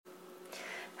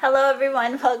Hello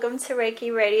everyone, welcome to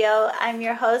Reiki Radio. I'm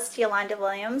your host, Yolanda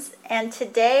Williams, and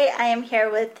today I am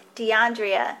here with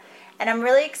DeAndrea, and I'm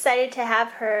really excited to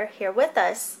have her here with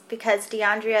us because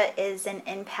DeAndrea is an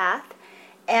empath,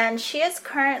 and she is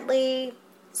currently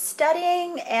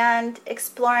studying and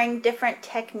exploring different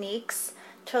techniques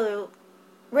to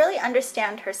really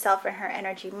understand herself and her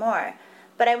energy more.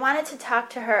 But I wanted to talk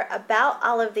to her about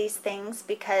all of these things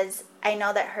because I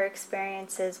know that her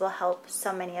experiences will help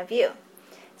so many of you.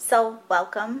 So,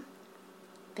 welcome.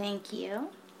 Thank you.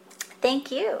 Thank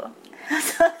you. I'm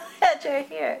so glad you're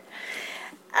here.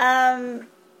 Well,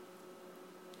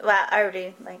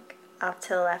 already, off to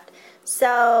the left.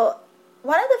 So,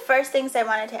 one of the first things I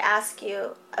wanted to ask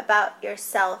you about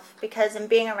yourself, because in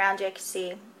being around you, I can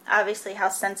see, obviously, how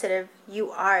sensitive you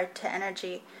are to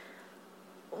energy.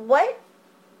 What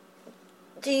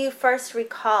do you first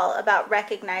recall about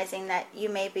recognizing that you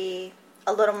may be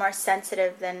a little more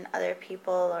sensitive than other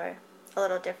people or a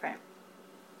little different?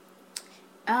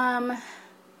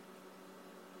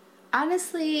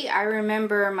 Honestly, I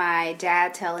remember my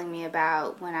dad telling me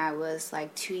about when I was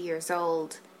 2 years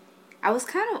old. I was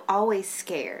kind of always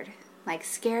scared.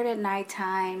 Scared at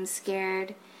nighttime,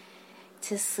 scared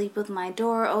to sleep with my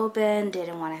door open,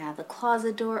 didn't want to have the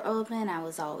closet door open. I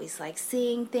was always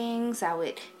seeing things.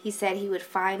 He said he would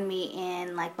find me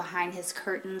in behind his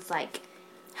curtains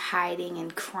hiding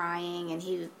and crying, and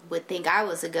he would think I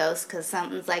was a ghost because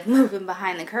something's moving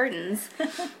behind the curtains.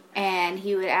 And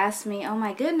he would ask me, oh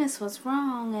my goodness, what's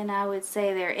wrong? And I would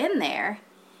say they're in there.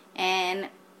 And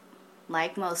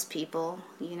like most people,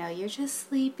 you're just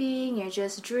sleeping, you're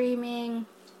just dreaming.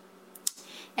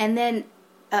 And then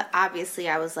obviously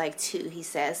I was 2, he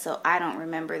says, so I don't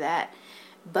remember that.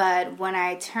 But when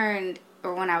I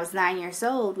was 9 years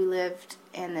old, we lived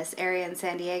in this area in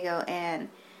San Diego, and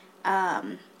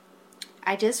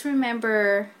I just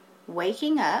remember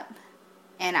waking up,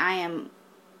 and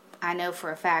I know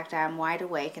for a fact I'm wide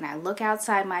awake, and I look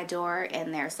outside my door,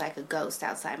 and there's a ghost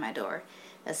outside my door.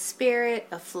 A spirit,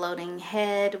 a floating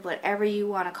head, whatever you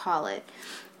want to call it.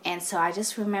 And so I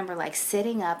just remember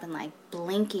sitting up and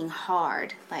blinking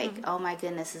hard, oh my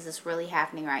goodness, is this really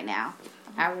happening right now?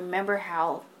 I remember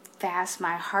how fast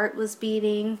my heart was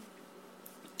beating,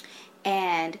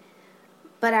 but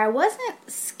I wasn't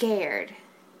scared.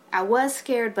 I was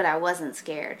scared, but I wasn't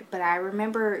scared. But I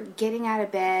remember getting out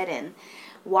of bed and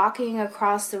walking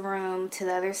across the room to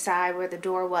the other side where the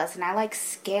door was, and I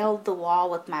scaled the wall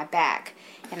with my back.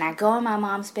 And I go in my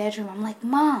mom's bedroom. I'm like,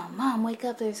 Mom, wake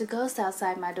up! There's a ghost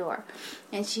outside my door.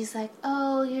 And she's like,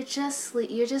 oh, you're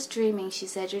just dreaming. She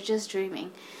said, you're just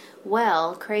dreaming.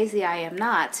 Well, crazy I am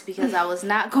not, because I was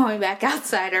not going back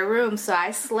outside her room. So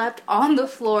I slept on the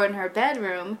floor in her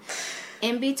bedroom,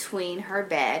 in between her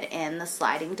bed and the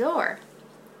sliding door.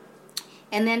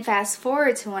 And then fast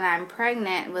forward to when I'm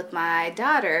pregnant with my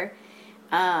daughter,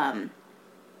 I'm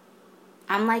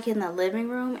in the living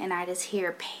room, and I just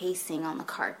hear pacing on the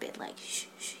carpet, shh,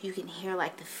 shh. You can hear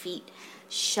the feet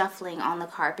shuffling on the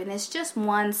carpet, and it's just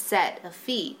one set of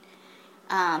feet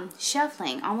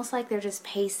shuffling, almost like they're just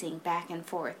pacing back and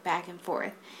forth.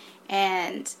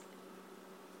 And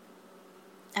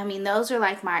I mean, those are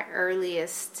my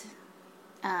earliest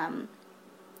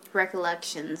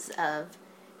recollections of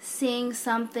seeing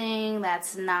something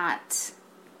that's not,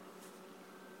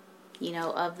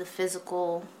 of the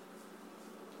physical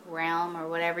realm or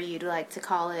whatever you'd like to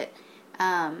call it.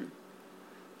 And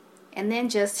then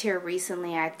just here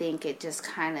recently, I think it just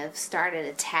kind of started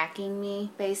attacking me,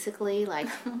 basically,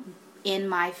 in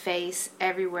my face,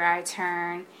 everywhere I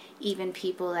turn, even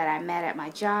people that I met at my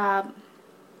job.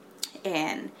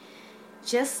 And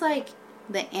just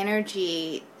the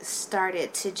energy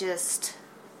started to just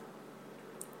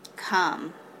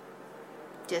come.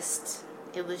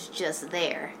 It was just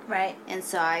there. Right. And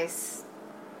so I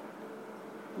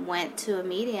went to a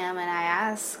medium, and I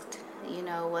asked,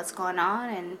 what's going on?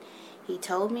 And he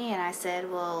told me, and I said,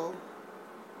 well,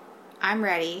 I'm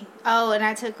ready. Oh, and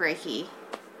I took Reiki.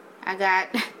 I got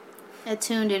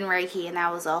attuned in Reiki, and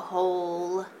that was a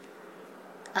whole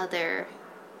other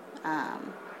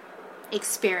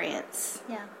experience.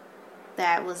 Yeah.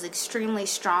 That was extremely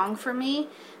strong for me,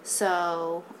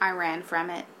 so I ran from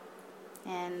it.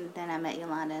 And then I met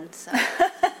Yolanda, and so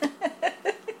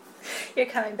you're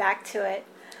coming back to it.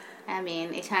 I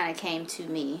mean, it kind of came to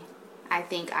me. I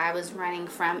think I was running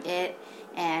from it,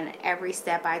 and every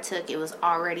step I took, it was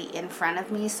already in front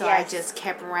of me, so yes. I just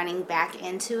kept running back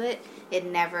into it.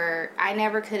 I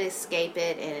never could escape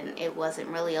it, and it wasn't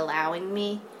really allowing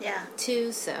me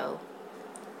to, so,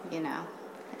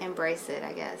 embrace it,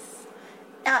 I guess.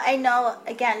 Now, I know,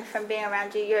 again, from being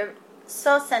around you, you're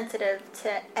so sensitive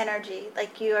to energy.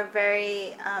 Like, you are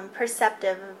very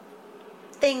perceptive of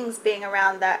things being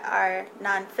around that are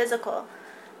non-physical.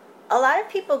 A lot of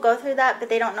people go through that, but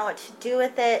they don't know what to do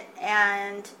with it.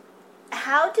 And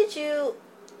how did you,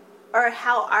 or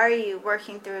how are you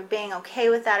working through being okay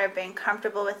with that or being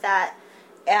comfortable with that?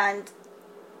 And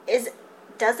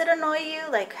does it annoy you?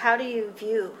 Like, how do you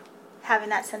view having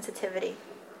that sensitivity?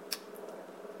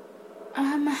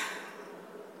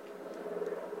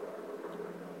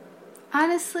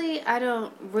 Honestly, I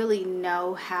don't really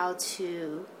know how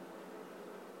to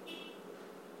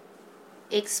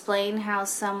explain how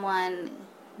someone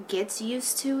gets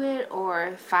used to it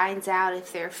or finds out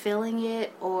if they're feeling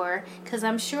it, or because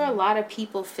I'm sure a lot of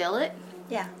people feel it.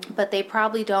 Yeah. But they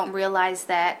probably don't realize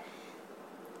that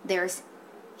there's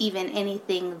even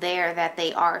anything there that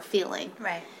they are feeling.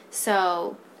 Right.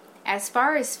 So, as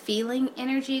far as feeling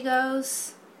energy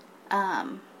goes, I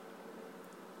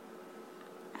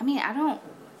mean, I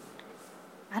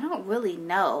don't really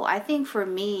know. I think for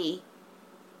me,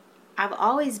 I've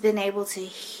always been able to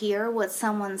hear what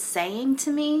someone's saying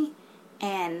to me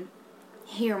and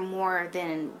hear more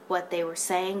than what they were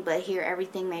saying, but hear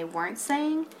everything they weren't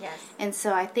saying. Yes. And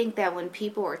so I think that when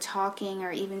people are talking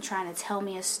or even trying to tell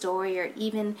me a story or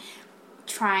even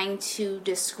trying to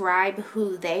describe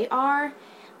who they are,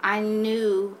 I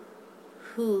knew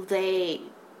who they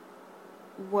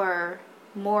were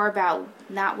more about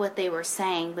not what they were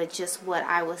saying, but just what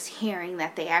I was hearing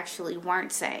that they actually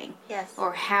weren't saying. Yes.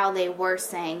 Or how they were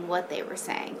saying what they were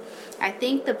saying. I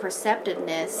think the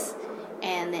perceptiveness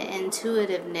and the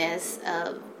intuitiveness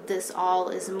of this all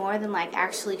is more than like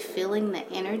actually feeling the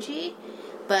energy.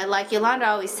 But like Yolanda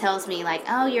always tells me, like,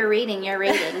 oh, you're reading.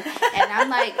 And I'm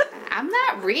like, I'm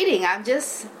not reading. I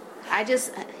just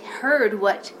heard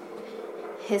what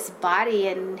his body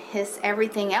and his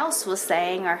everything else was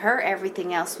saying, or her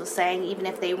everything else was saying, even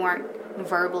if they weren't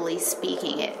verbally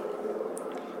speaking it.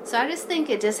 So I just think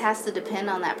it just has to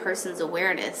depend on that person's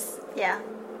awareness. Yeah.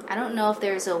 I don't know if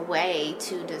there's a way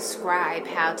to describe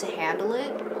how to handle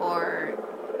it or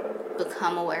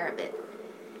become aware of it.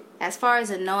 As far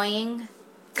as annoying,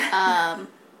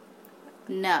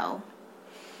 no.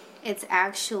 It's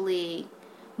actually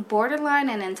borderline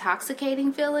an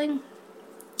intoxicating feeling.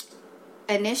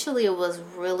 Initially, it was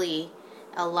really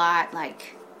a lot.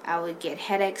 Like, I would get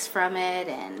headaches from it,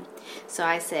 and so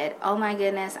I said, oh my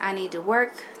goodness, I need to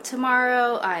work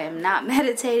tomorrow. I am not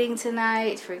meditating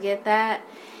tonight. Forget that.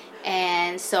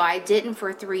 And so I didn't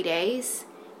for 3 days,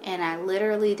 and I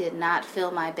literally did not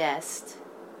feel my best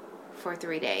for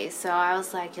 3 days. So I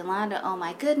was like, Yolanda, oh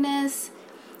my goodness,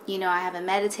 I haven't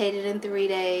meditated in 3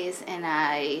 days, and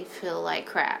I feel like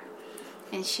crap.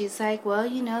 And she's like, well,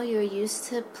 you're used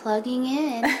to plugging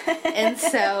in. And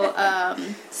so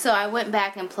I went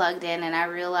back and plugged in, and I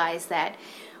realized that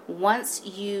once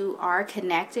you are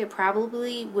connected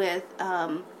probably with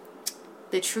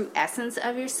the true essence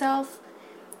of yourself,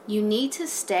 you need to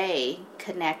stay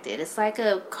connected. It's like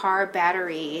a car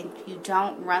battery. You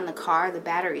don't run the car, the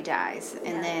battery dies.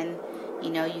 And then,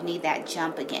 you need that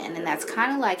jump again. And that's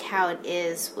kind of like how it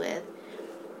is with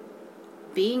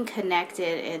being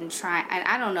connected and trying. And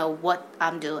I don't know what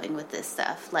I'm doing with this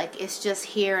stuff. Like, it's just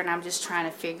here, and I'm just trying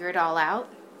to figure it all out.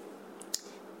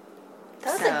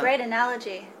 That was a great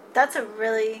analogy. That's a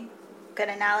really good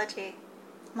analogy.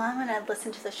 Well, I'm going to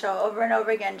listen to the show over and over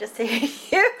again just to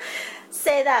hear you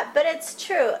say that. But it's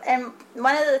true. And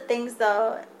one of the things,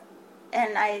 though,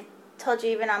 and I told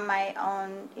you even on my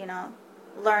own,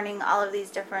 learning all of these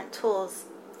different tools,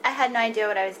 I had no idea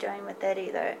what I was doing with it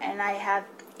either. And I have,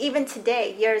 even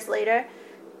today, years later,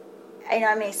 I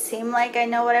know it may seem like I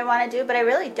know what I want to do, but I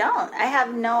really don't. I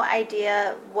have no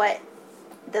idea what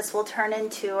this will turn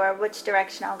into or which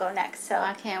direction I'll go next. So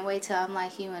I can't wait till I'm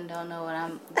like you and don't know what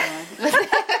I'm doing.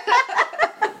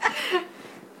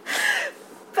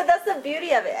 But that's the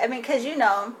beauty of it. I mean, because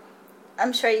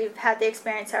I'm sure you've had the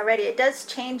experience already. It does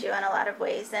change you in a lot of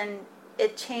ways, and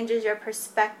it changes your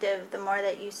perspective the more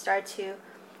that you start to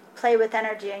play with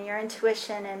energy and your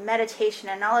intuition and meditation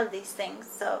and all of these things.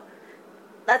 So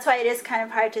that's why it is kind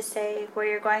of hard to say where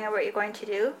you're going or what you're going to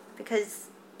do, because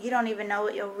you don't even know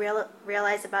what you'll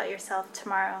realize about yourself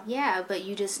tomorrow. Yeah, but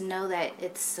you just know that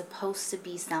it's supposed to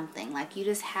be something. Like, you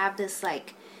just have this,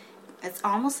 like, it's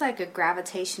almost like a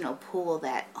gravitational pull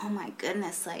that, oh my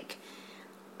goodness, like,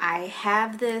 I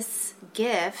have this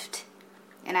gift.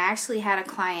 And I actually had a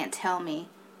client tell me,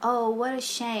 oh, what a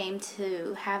shame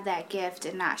to have that gift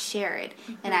and not share it.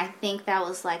 Mm-hmm. And I think that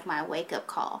was like my wake-up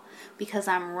call, because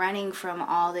I'm running from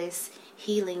all this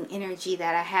healing energy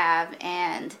that I have,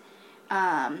 and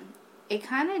it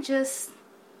kind of just,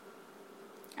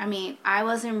 I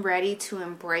wasn't ready to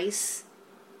embrace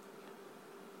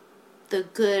the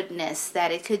goodness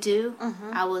that it could do.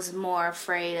 Mm-hmm. I was more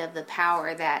afraid of the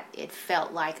power that it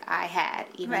felt like I had,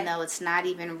 even though it's not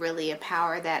even really a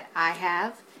power that I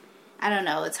have. I don't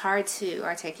know, it's hard to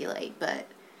articulate, but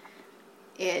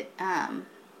it,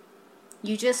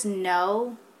 you just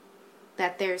know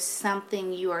that there's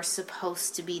something you are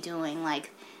supposed to be doing,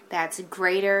 like, that's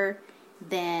greater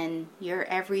than your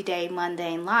everyday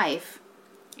mundane life.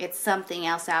 It's something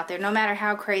else out there, no matter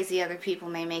how crazy other people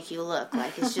may make you look.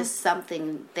 Like, it's just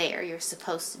something there you're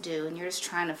supposed to do, and you're just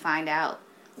trying to find out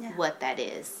what that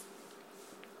is.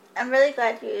 I'm really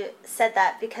glad you said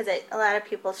that, because a lot of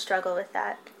people struggle with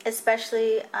that.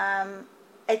 Especially,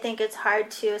 I think it's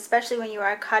hard to, especially when you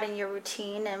are caught in your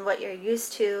routine and what you're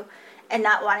used to and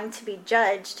not wanting to be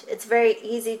judged. It's very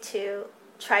easy to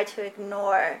try to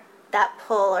ignore that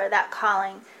pull or that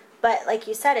calling. But like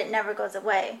you said, it never goes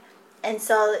away. And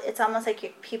so it's almost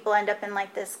like people end up in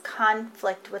like this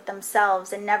conflict with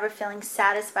themselves and never feeling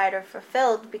satisfied or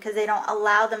fulfilled because they don't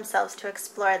allow themselves to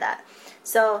explore that.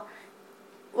 So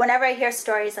whenever I hear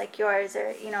stories like yours,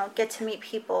 or, get to meet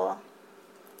people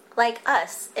like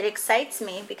us, it excites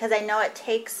me because I know it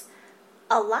takes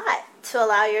a lot to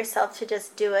allow yourself to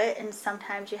just do it. And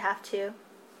sometimes you have to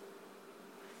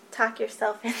talk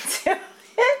yourself into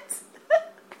it.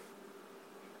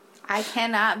 I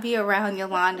cannot be around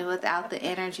Yolanda without the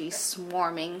energy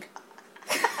swarming.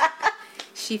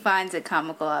 She finds it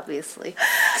comical, obviously.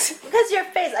 Because your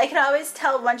face, I can always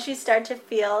tell once you start to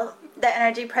feel the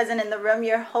energy present in the room,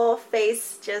 your whole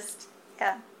face just,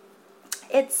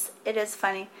 it is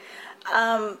funny.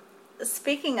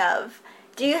 Speaking of,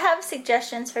 do you have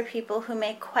suggestions for people who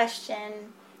may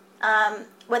question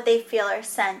what they feel or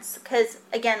sense? Because,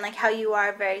 again, like how you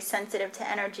are very sensitive to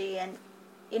energy, and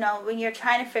when you're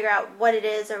trying to figure out what it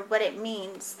is or what it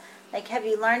means, like, have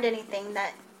you learned anything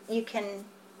that you can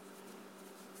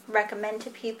recommend to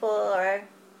people? Or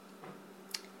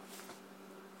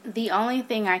the only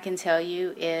thing I can tell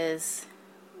you is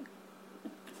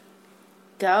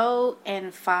go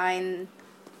and find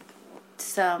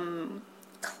some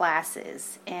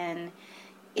classes, and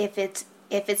if it's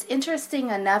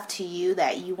interesting enough to you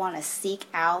that you want to seek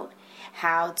out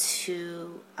how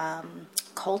to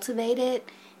cultivate it,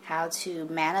 how to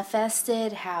manifest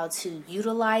it, how to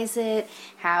utilize it,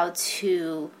 how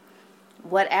to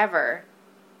whatever,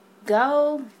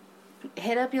 go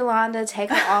hit up Yolanda,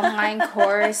 take an online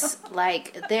course.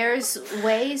 Like, there's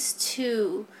ways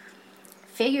to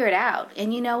figure it out.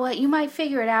 And you know what? You might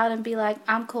figure it out and be like,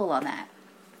 I'm cool on that.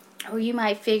 Or you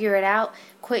might figure it out,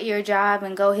 quit your job,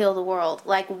 and go heal the world.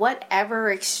 Like,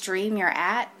 whatever extreme you're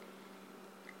at,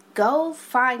 go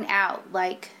find out.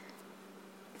 Like,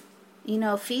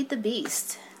 feed the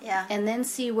beast. Yeah. And then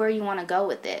see where you want to go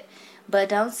with it. But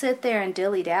don't sit there and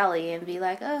dilly-dally and be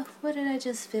like, oh, what did I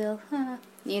just feel? Huh.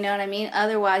 You know what I mean?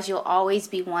 Otherwise, you'll always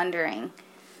be wondering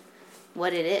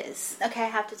what it is. Okay, I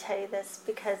have to tell you this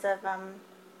because of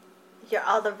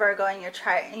all the Virgo in your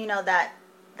chart.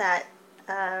 That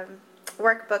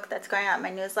workbook that's going out in my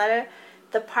newsletter.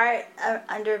 The part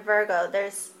under Virgo,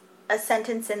 there's a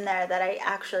sentence in there that I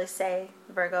actually say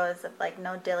Virgo is like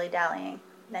no dilly-dallying.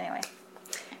 Anyway.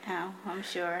 Oh, I'm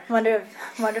sure.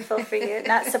 Wonderful for you.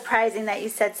 Not surprising that you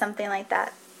said something like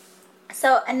that.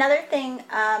 So another thing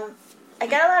I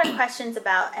got a lot of questions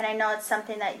about, and I know it's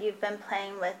something that you've been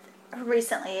playing with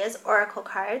recently, is oracle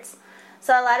cards.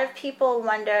 So a lot of people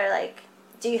wonder, like,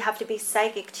 do you have to be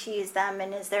psychic to use them,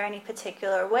 and is there any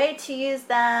particular way to use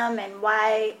them, and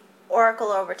why oracle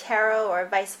over tarot or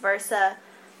vice versa?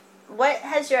 What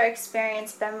has your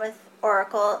experience been with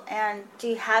oracle, and do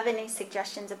you have any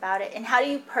suggestions about it, and how do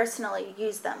you personally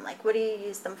use them? Like, what do you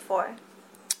use them for?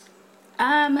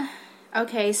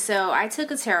 Okay, so I took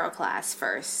a tarot class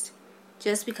first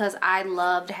just because I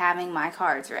loved having my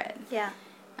cards read. Yeah.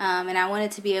 And I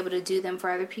wanted to be able to do them for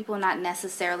other people, not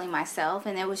necessarily myself,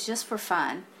 and it was just for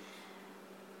fun.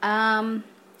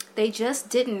 They just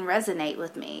didn't resonate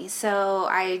with me. So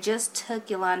I just took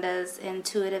Yolanda's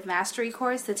Intuitive Mastery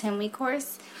course, the 10-week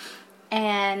course,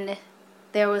 and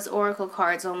there was oracle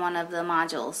cards on one of the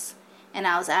modules. And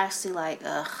I was actually like,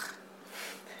 ugh,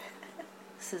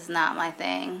 this is not my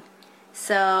thing.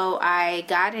 So I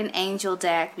got an angel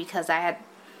deck because I had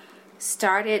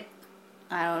started,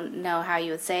 I don't know how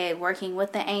you would say it, working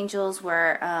with the angels,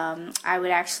 where I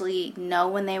would actually know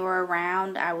when they were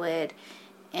around. I would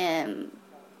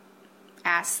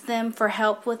ask them for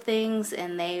help with things,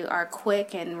 and they are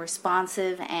quick and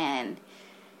responsive, and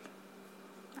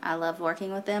I love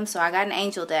working with them. So I got an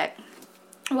angel deck.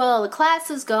 well, the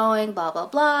class is going, blah, blah,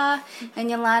 blah.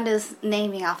 And Yolanda's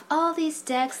naming off all these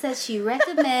decks that she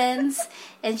recommends.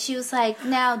 And she was like,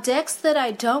 now, decks that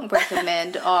I don't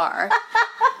recommend are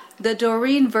the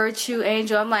Doreen Virtue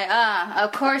Angel. I'm like,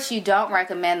 of course you don't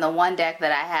recommend the one deck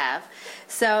that I have.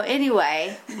 So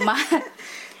anyway,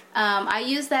 I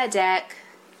used that deck.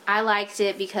 I liked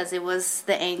it because it was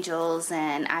the angels,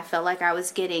 and I felt like I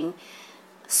was getting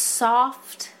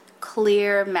soft,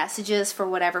 clear messages for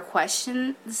whatever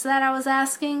questions that I was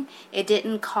asking. It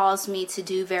didn't cause me to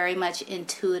do very much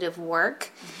intuitive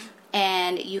work. Mm-hmm.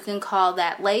 And you can call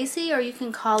that lazy, or you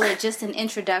can call it just an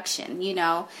introduction. You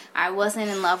know, I wasn't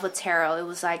in love with tarot. It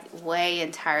was like way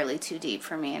entirely too deep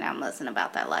for me, and I wasn't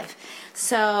about that life.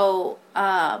 So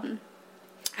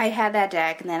I had that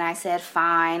deck, and then I said,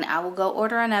 fine, I will go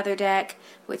order another deck,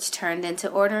 which turned into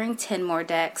ordering 10 more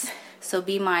decks. So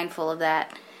be mindful of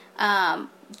that.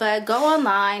 But go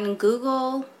online,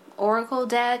 Google Oracle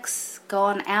decks, go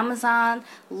on Amazon,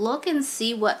 look and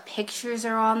see what pictures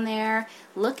are on there,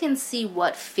 look and see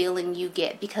what feeling you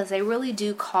get, because they really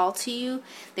do call to you.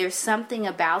 There's something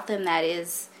about them that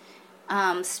is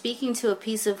speaking to a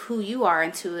piece of who you are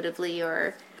intuitively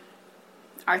or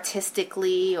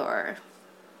artistically or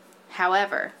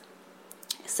however.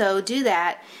 So do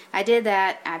that. I did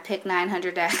that. I picked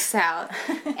 900 decks out.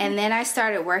 And then I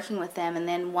started working with them. And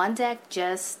then one deck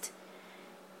just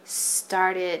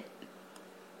started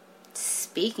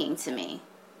speaking to me.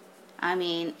 I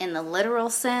mean, in the literal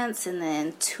sense, in the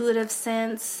intuitive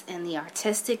sense, in the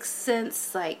artistic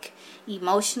sense, like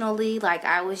emotionally, like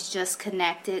I was just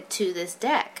connected to this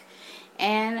deck.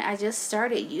 And I just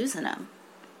started using them.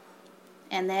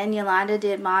 And then Yolanda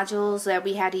did modules that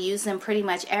we had to use them pretty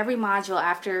much every module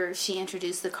after she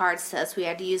introduced the cards to us. We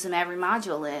had to use them every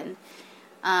module in.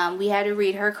 We had to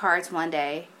read her cards one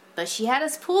day, but she had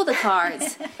us pull the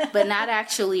cards, but not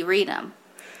actually read them.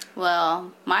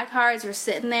 Well, my cards were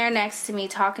sitting there next to me,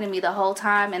 talking to me the whole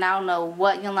time, and I don't know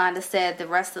what Yolanda said the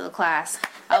rest of the class.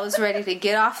 I was ready to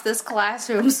get off this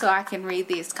classroom so I can read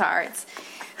these cards.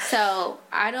 So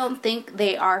I don't think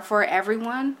they are for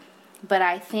everyone. But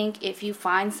I think if you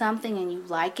find something and you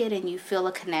like it and you feel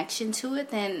a connection to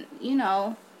it, then, you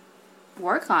know,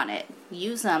 work on it.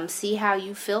 Use them. See how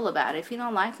you feel about it. If you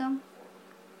don't like them,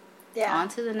 on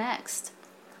to the next.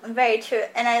 Very true.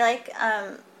 And I like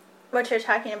what you're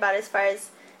talking about as far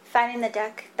as finding the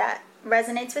deck that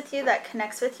resonates with you, that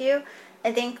connects with you.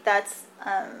 I think that's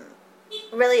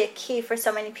really a key for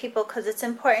so many people, because it's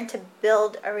important to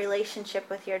build a relationship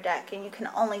with your deck. And you can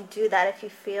only do that if you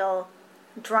feel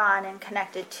drawn and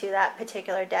connected to that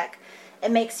particular deck.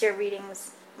 It makes your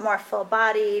readings more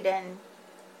full-bodied, and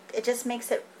it just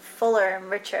makes it fuller and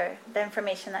richer, the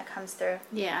information that comes through.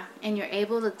 Yeah, and you're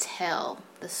able to tell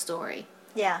the story.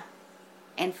 Yeah.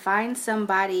 And find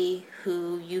somebody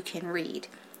who you can read.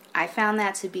 I found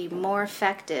that to be more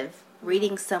effective,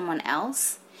 reading someone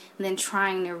else than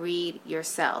trying to read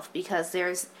yourself, because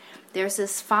there's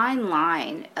this fine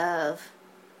line of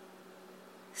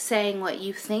saying what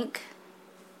you think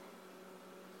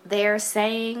they're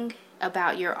saying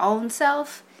about your own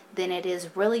self than it is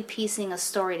really piecing a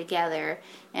story together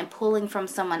and pulling from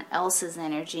someone else's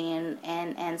energy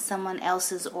and someone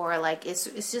else's aura. Like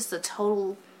it's just a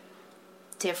total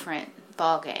different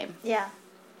ball game. Yeah.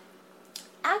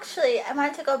 Actually, I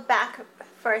wanted to go back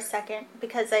for a second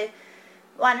because I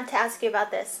wanted to ask you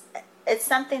about this. It's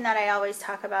something that I always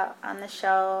talk about on the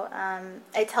show.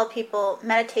 I tell people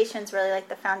meditation is really like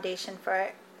the foundation for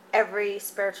every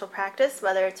spiritual practice,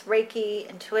 whether it's Reiki,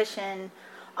 intuition,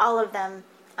 all of them.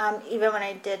 Even when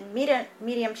I did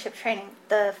mediumship training,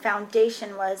 the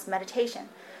foundation was meditation.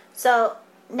 So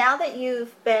now that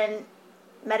you've been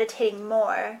meditating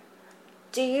more,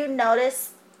 do you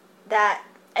notice that,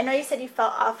 I know you said you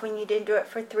felt off when you didn't do it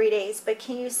for 3 days, but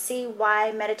can you see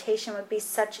why meditation would be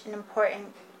such an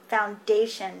important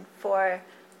foundation for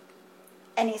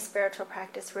any spiritual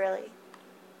practice, really?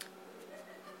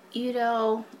 You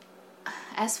know,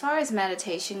 as far as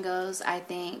meditation goes, I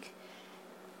think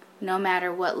no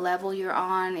matter what level you're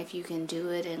on, if you can do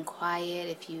it in quiet,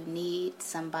 if you need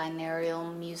some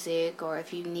binaural music, or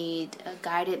if you need a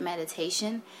guided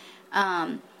meditation,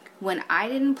 when I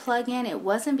didn't plug in, it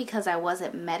wasn't because I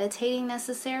wasn't meditating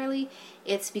necessarily.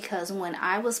 It's because when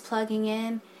I was plugging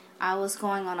in, I was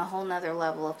going on a whole nother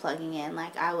level of plugging in.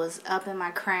 Like I was up in my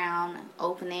crown,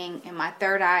 opening, and my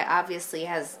third eye obviously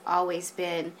has always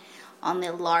been on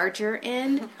the larger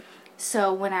end.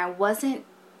 So when I wasn't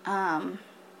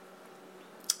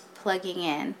plugging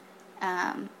in,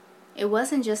 it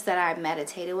wasn't just that I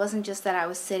meditated. It wasn't just that I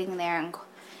was sitting there and,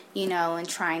 and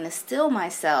trying to still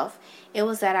myself. It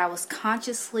was that I was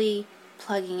consciously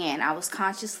plugging in. I was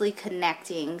consciously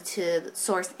connecting to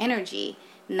source energy,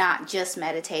 not just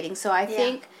meditating. So I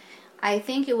think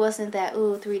it wasn't that,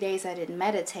 3 days I didn't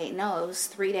meditate. No, it was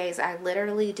 3 days I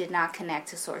literally did not connect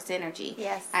to source energy.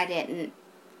 Yes. I didn't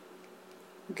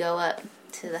go up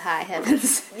to the high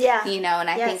heavens. Yeah. And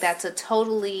I think that's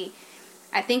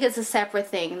I think it's a separate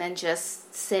thing than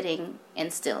just sitting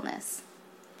in stillness.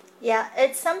 Yeah,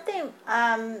 it's something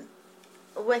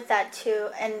with that too,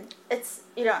 and it's,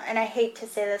 and I hate to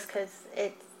say this because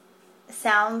it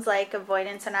sounds like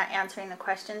avoidance and not answering the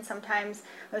question sometimes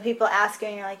when people ask you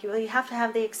and you're like, well, you have to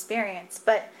have the experience,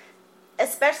 but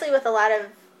especially with a lot of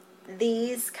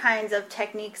these kinds of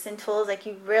techniques and tools, like,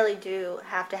 you really do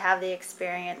have to have the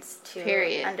experience to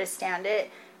understand it.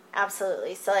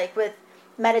 Absolutely. So like with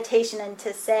meditation, and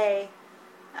to say,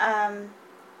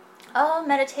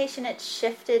 meditation, it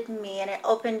shifted me and it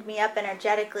opened me up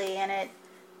energetically and it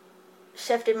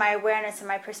shifted my awareness and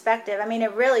my perspective. I mean,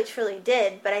 it really truly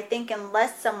did, but I think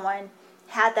unless someone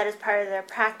had that as part of their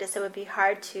practice, it would be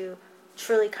hard to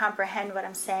truly comprehend what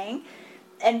I'm saying.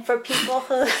 And for people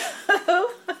who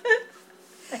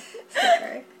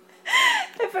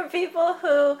for people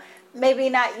who maybe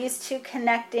not used to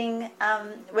connecting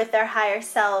with their higher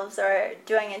selves or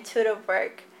doing intuitive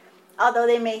work, although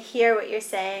they may hear what you're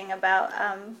saying about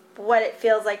what it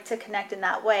feels like to connect in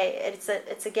that way,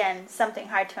 it's again something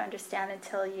hard to understand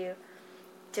until you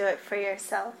do it for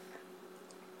yourself.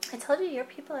 I told you your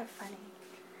people are funny.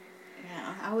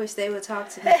 Yeah, I wish they would talk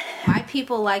to me. My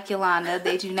people, like Yolanda,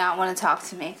 they do not want to talk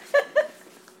to me.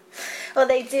 Well,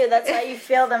 they do. That's why you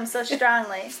feel them so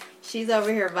strongly. She's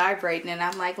over here vibrating, and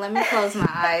I'm like, let me close my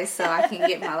eyes so I can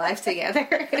get my life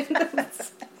together.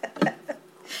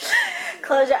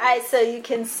 Close your eyes so you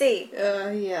can see.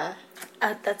 Yeah.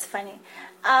 That's funny.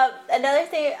 Another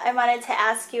thing I wanted to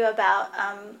ask you about,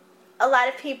 a lot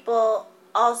of people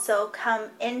also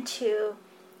come into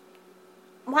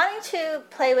wanting to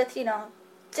play with,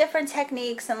 different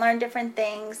techniques and learn different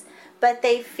things, but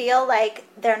they feel like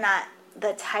they're not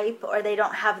the type or they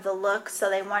don't have the look, so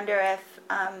they wonder if,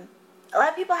 a lot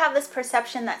of people have this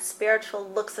perception that spiritual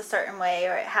looks a certain way,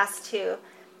 or it has to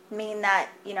mean that,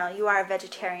 you are a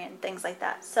vegetarian, things like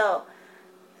that. So,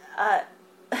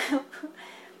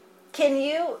 can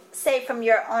you say from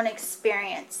your own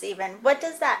experience even, what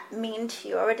does that mean to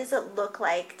you, or what does it look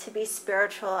like to be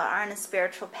spiritual or on a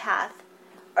spiritual path?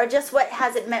 Or just what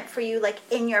has it meant for you, like,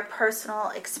 in your personal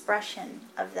expression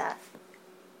of that?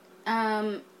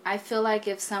 I feel like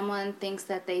if someone thinks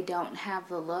that they don't have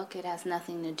the look, it has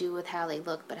nothing to do with how they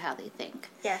look, but how they think.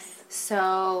 Yes.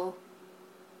 So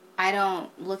I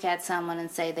don't look at someone and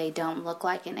say they don't look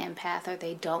like an empath, or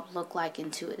they don't look like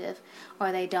intuitive,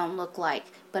 or they don't look like,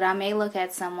 but I may look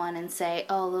at someone and say,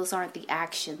 oh, those aren't the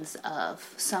actions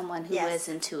of someone who is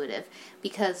intuitive.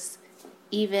 Because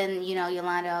even,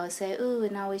 Yolanda always say, ooh,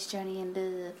 and always journey in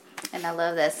the, and I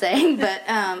love that saying, but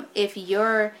if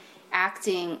you're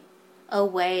acting a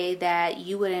way that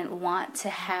you wouldn't want to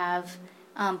have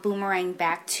boomerang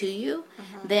back to you,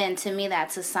 then to me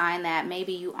that's a sign that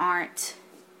maybe you aren't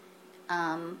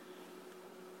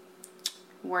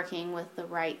working with the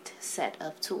right set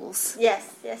of tools.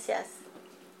 Yes.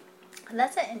 And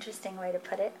that's an interesting way to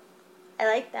put it. I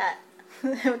like that.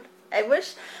 I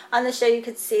wish on the show you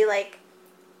could see, like,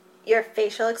 your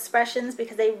facial expressions,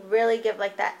 because they really give,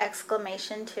 like, that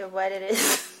exclamation to what it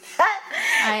is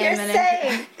you're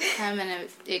saying. I'm an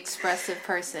expressive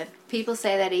person. People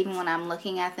say that even when I'm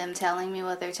looking at them telling me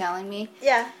what they're telling me.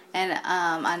 Yeah. And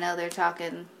I know they're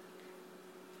talking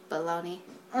baloney.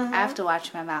 I have to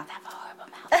watch my mouth. I have a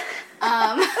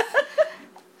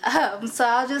horrible mouth. So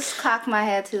I'll just cock my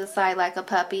head to the side like a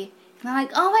puppy. And I'm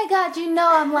like, oh my God,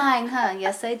 I'm lying, huh?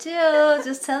 Yes, I do.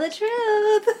 Just tell the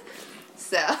truth.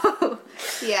 So,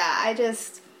 yeah, I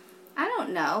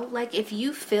don't know. Like, if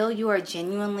you feel you are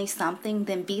genuinely something,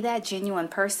 then be that genuine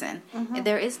person.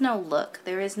 There is no look.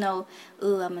 There is no,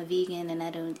 ooh, I'm a vegan and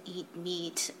I don't eat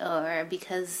meat. Or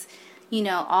because,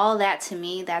 all that to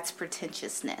me, that's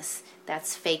pretentiousness.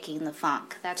 That's faking the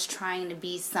funk. That's trying to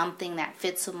be something that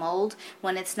fits a mold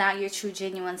when it's not your true,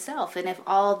 genuine self. And if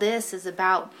all this is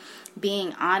about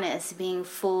being honest, being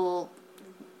full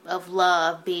of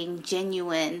love, being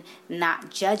genuine,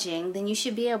 not judging, then you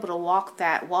should be able to walk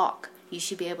that walk. You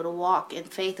should be able to walk in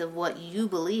faith of what you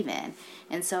believe in.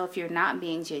 And so if you're not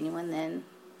being genuine, then,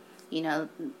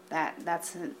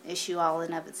 that's an issue all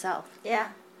in of itself. Yeah.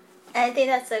 And I think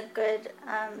that's a good,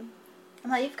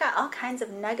 well, you've got all kinds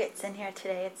of nuggets in here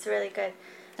today. It's really good.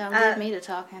 Don't leave me to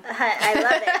talking. I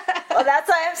love it. Well, that's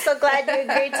why I'm so glad you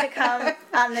agreed to come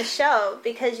on the show,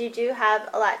 because you do have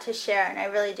a lot to share, and I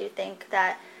really do think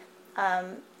that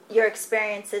your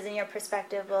experiences and your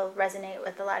perspective will resonate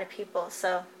with a lot of people.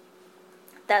 So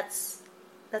that's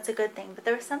a good thing. But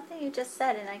there was something you just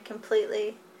said, and I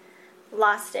completely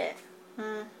lost it.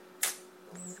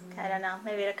 I don't know.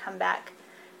 Maybe it'll come back.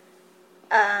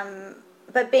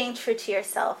 But being true to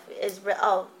yourself is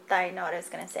I know what I was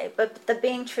going to say. But the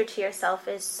being true to yourself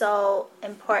is so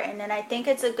important. And I think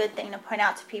it's a good thing to point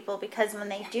out to people, because when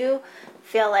they do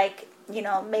feel like,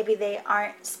 maybe they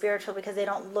aren't spiritual because they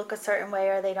don't look a certain way,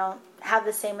 or they don't have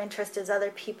the same interest as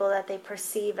other people that they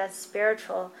perceive as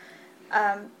spiritual,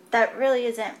 that really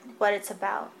isn't what it's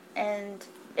about. And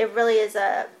it really is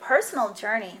a personal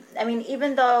journey. I mean,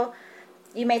 even though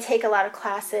you may take a lot of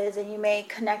classes and you may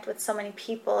connect with so many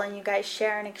people and you guys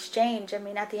share and exchange, I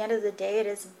mean, at the end of the day, it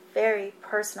is very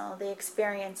personal, the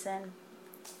experience and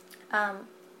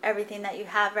everything that you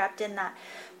have wrapped in that.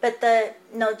 But the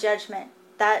no judgment,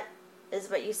 that is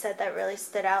what you said that really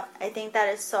stood out. I think that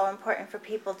is so important for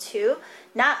people too,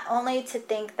 not only to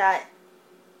think that,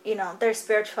 their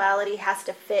spirituality has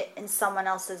to fit in someone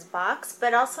else's box,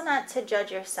 but also not to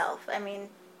judge yourself. I mean,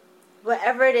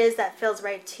 whatever it is that feels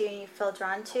right to you and you feel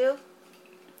drawn to,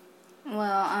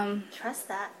 well, trust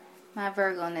that. My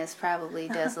Virgo-ness probably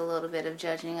does a little bit of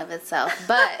judging of itself,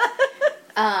 but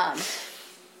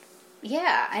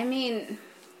yeah, I mean,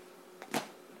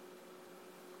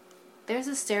 there's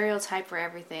a stereotype for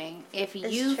everything. If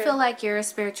you feel like you're a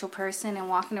spiritual person and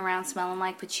walking around smelling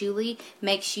like patchouli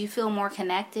makes you feel more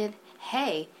connected,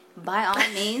 hey, by all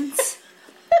means,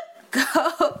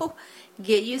 go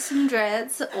get you some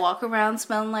dreads, walk around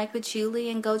smelling like patchouli,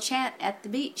 and go chant at the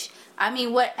beach. I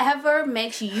mean, whatever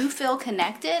makes you feel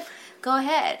connected, go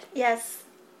ahead. Yes.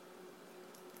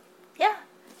 Yeah.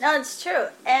 No, it's true.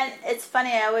 And it's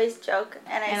funny, I always joke.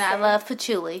 I love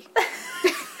patchouli.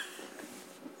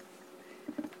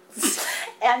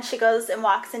 And she goes and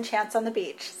walks and chants on the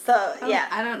beach. So, yeah.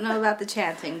 I don't know about the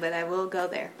chanting, but I will go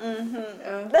there.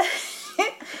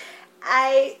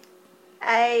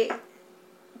 I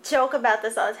joke about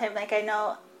this all the time. Like, I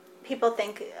know people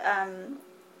think,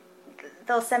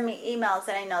 they'll send me emails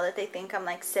and I know that they think I'm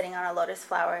like sitting on a lotus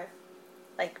flower,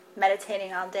 like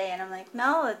meditating all day. And I'm like,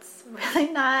 no, it's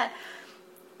really not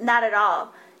at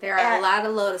all. There are a lot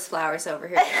of lotus flowers over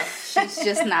here, though. She's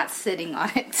just not sitting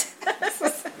on it.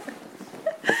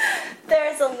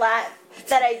 There's a lot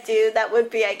that I do that would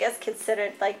be, I guess,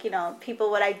 considered like, people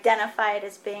would identify it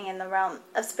as being in the realm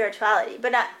of spirituality,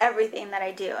 but not everything that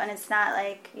I do. And it's not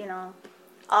like,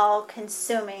 all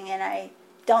consuming, and I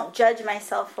don't judge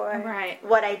myself for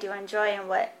what I do enjoy and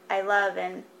what I love.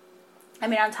 And I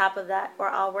mean, on top of that, we're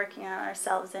all working on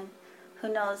ourselves, and who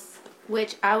knows.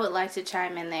 Which I would like to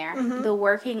chime in there. The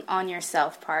working on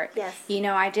yourself part. Yes.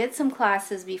 I did some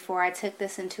classes before I took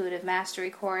this intuitive mastery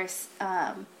course.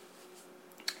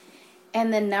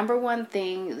 And the number one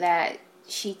thing that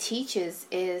she teaches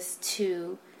is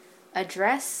to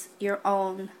address your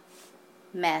own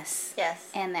mess. Yes.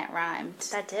 And that rhymed.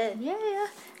 That did. Yeah.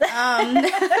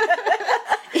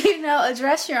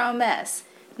 Address your own mess.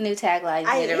 New tagline.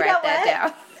 You need to write that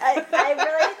down. I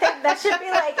really think that should be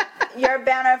like your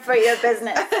banner for your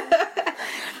business.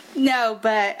 No,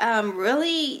 but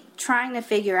really trying to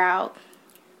figure out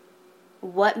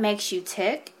what makes you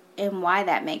tick and why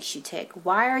that makes you tick.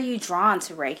 Why are you drawn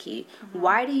to Reiki?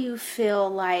 Why do you feel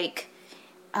like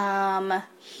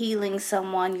healing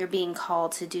someone, you're being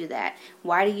called to do that?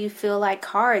 Why do you feel like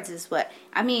cards is what?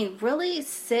 I mean, really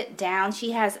sit down.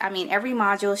 She has, every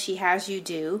module she has you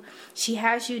do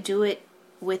it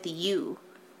with you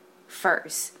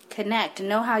first. Connect.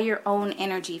 Know how your own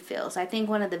energy feels. I think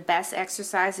one of the best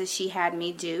exercises she had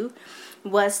me do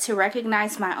was to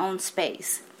recognize my own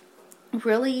space.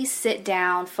 Really sit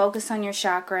down, focus on your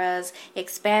chakras,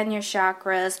 expand your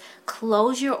chakras,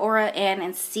 close your aura in,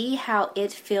 and see how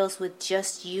it feels with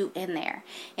just you in there.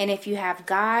 And if you have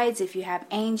guides, if you have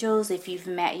angels, if you've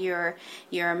met your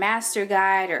master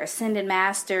guide or ascended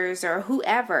masters or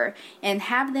whoever, and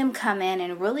have them come in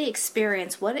and really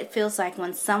experience what it feels like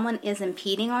when someone is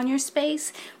impeding on your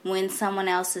space, when someone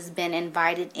else has been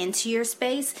invited into your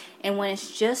space, and when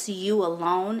it's just you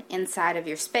alone inside of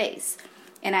your space.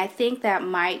 And I think that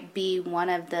might be one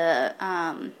of the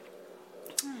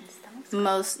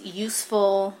most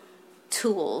useful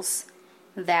tools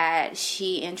that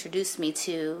she introduced me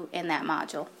to in that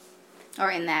module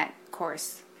or in that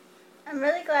course. I'm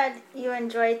really glad you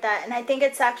enjoyed that. And I think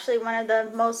it's actually one of the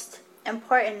most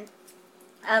important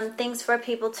things for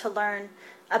people to learn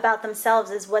about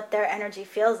themselves is what their energy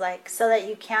feels like, so that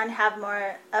you can have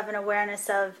more of an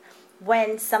awareness of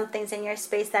when something's in your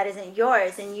space that isn't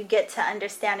yours, and you get to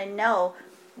understand and know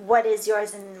what is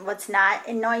yours and what's not,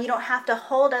 and knowing you don't have to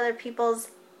hold other people's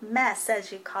mess,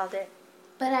 as you called it.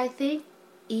 But I think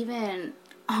even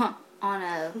on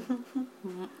a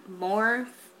more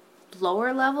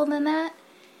lower level than that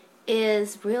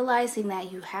is realizing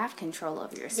that you have control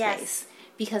over your space. Yes.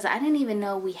 Because I didn't even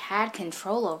know we had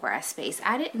control over our space.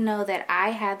 I didn't know that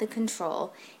I had the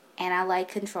control, and I like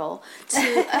control,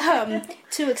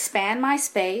 to expand my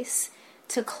space,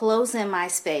 to close in my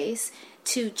space,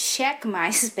 to check my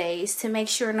space, to make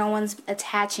sure no one's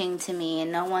attaching to me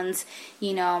and no one's,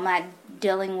 I'm not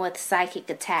dealing with psychic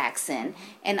attacks and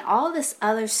all this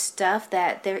other stuff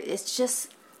that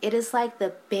it is like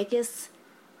the biggest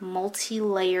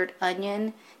multi-layered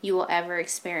onion you will ever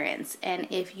experience. And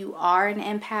if you are an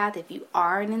empath, if you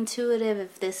are an intuitive,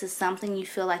 if this is something you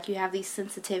feel like you have these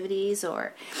sensitivities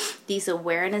or these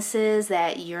awarenesses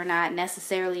that you're not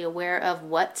necessarily aware of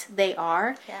what they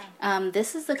are,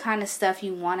 this is the kind of stuff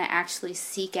you want to actually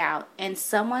seek out. And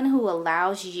someone who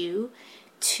allows you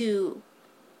to,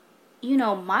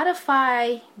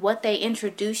 modify what they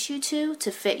introduce you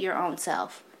to fit your own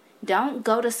self. Don't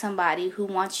go to somebody who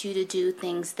wants you to do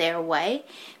things their way,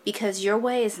 because your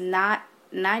way is not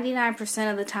 99%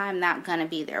 of the time not going to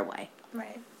be their way.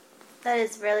 Right. That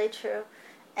is really true.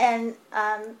 And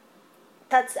I'm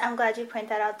glad you point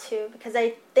that out too, because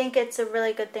I think it's a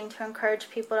really good thing to encourage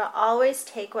people to always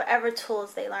take whatever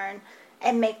tools they learn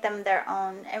and make them their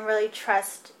own, and really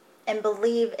trust and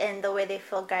believe in the way they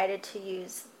feel guided to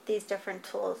use these different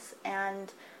tools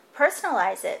and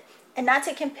personalize it. And not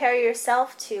to compare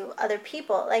yourself to other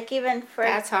people. Like even for...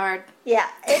 That's hard. Yeah,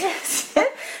 it is.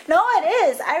 No, it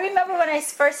is. I remember when I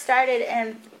first started,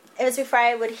 and it was before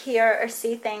I would hear or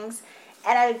see things,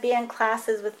 and I would be in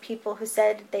classes with people who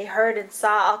said they heard and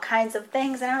saw all kinds of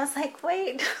things, and I was like,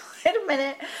 wait a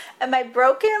minute. Am I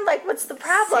broken? Like, what's the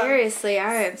problem? Seriously,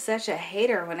 I am such a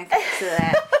hater when it comes to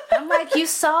that. I'm like, you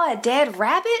saw a dead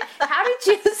rabbit? How did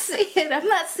you see it? I'm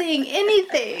not seeing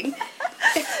anything.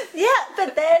 Yeah,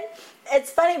 but then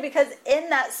it's funny because in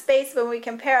that space when we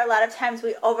compare, a lot of times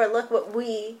we overlook what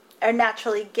we are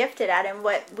naturally gifted at and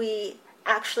what we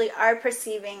actually are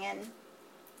perceiving and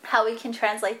how we can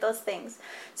translate those things.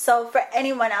 So for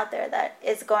anyone out there that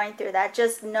is going through that,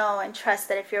 just know and trust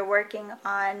that if you're working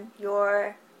on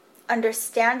your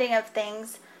understanding of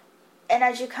things, and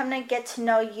as you come to get to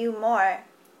know you more,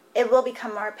 it will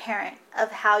become more apparent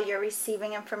of how you're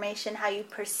receiving information, how you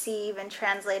perceive and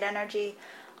translate energy,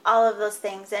 all of those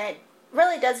things. And it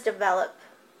really does develop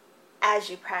as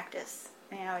you practice.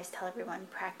 And I always tell everyone,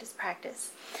 practice,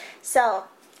 practice. So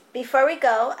before we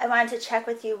go, I wanted to check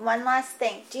with you one last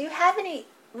thing. Do you have any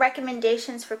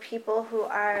recommendations for people who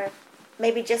are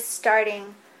maybe just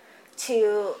starting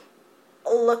to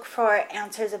look for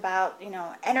answers about,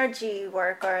 energy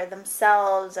work or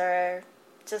themselves, or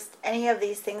just any of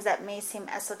these things that may seem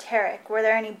esoteric? Were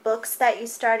there any books that you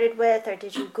started with, or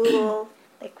did you Google?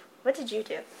 Like, what did you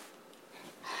do?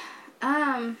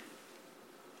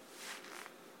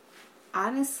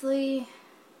 Honestly,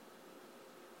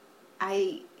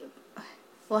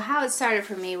 how it started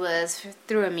for me was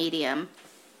through a medium.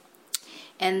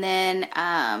 And then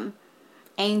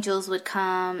angels would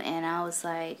come, and I was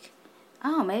like,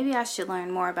 oh, maybe I should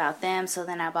learn more about them. So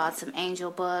then I bought some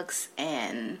angel books,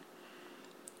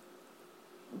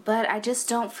 but I just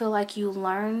don't feel like you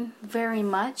learn very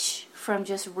much from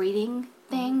just reading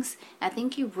things. I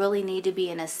think you really need to be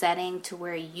in a setting to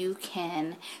where you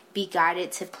can be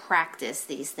guided to practice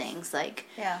these things. Like,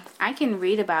 I can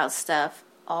read about stuff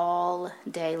all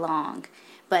day long,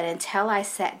 but until I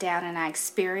sat down and I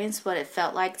experienced what it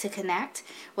felt like to connect,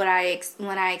 when I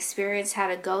experienced how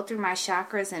to go through my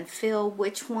chakras and feel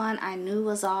which one I knew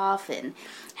was off and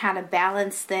how to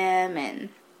balance them, and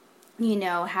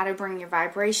how to bring your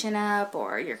vibration up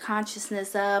or your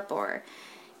consciousness up, or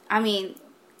I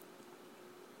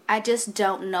just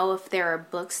don't know if there are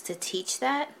books to teach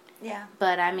that. Yeah.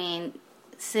 But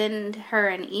send her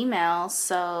an email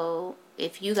so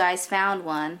if you guys found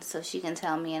one, so she can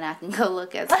tell me and I can go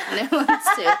look at some new ones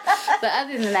too. But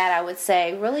other than that, I would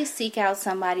say really seek out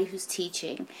somebody who's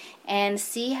teaching and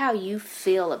see how you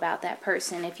feel about that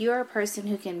person. If you're a person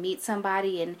who can meet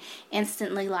somebody and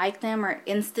instantly like them or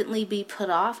instantly be put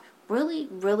off, really,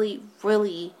 really,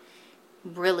 really,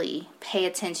 really pay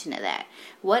attention to that.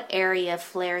 What area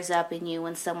flares up in you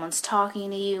when someone's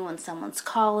talking to you, when someone's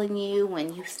calling you,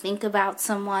 when you think about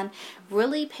someone?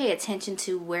 Really pay attention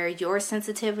to where your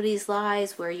sensitivities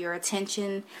lies, where your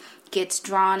attention gets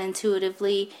drawn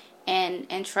intuitively,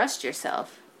 and trust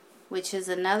yourself, which is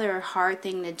another hard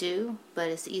thing to do, but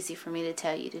it's easy for me to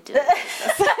tell you to do it.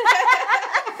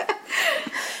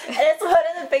 And it's one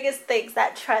of the biggest things,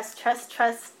 that trust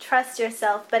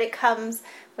yourself, but it comes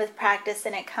with practice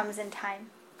and it comes in time.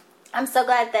 I'm so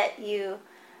glad that you,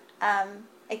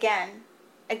 again,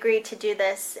 agreed to do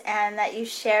this and that you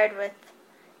shared with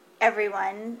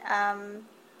everyone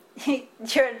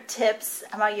your tips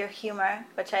about your humor,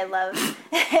 which I love,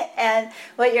 and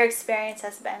what your experience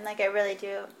has been. Like, I really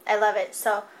do. I love it.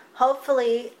 So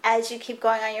hopefully, as you keep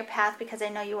going on your path, because I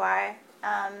know you are,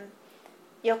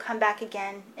 you'll come back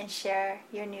again and share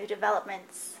your new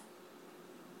developments.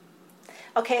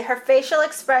 Okay, her facial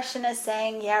expression is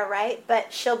saying, yeah, right,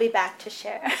 but she'll be back to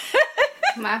share.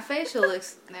 My facial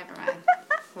looks... Never mind.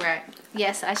 Right.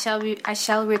 Yes, I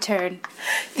shall return.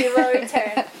 You will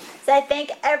return. So I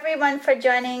thank everyone for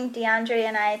joining DeAndrea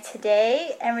and I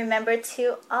today. And remember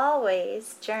to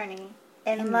always journey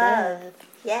in love.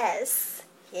 Yes.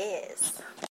 Yes.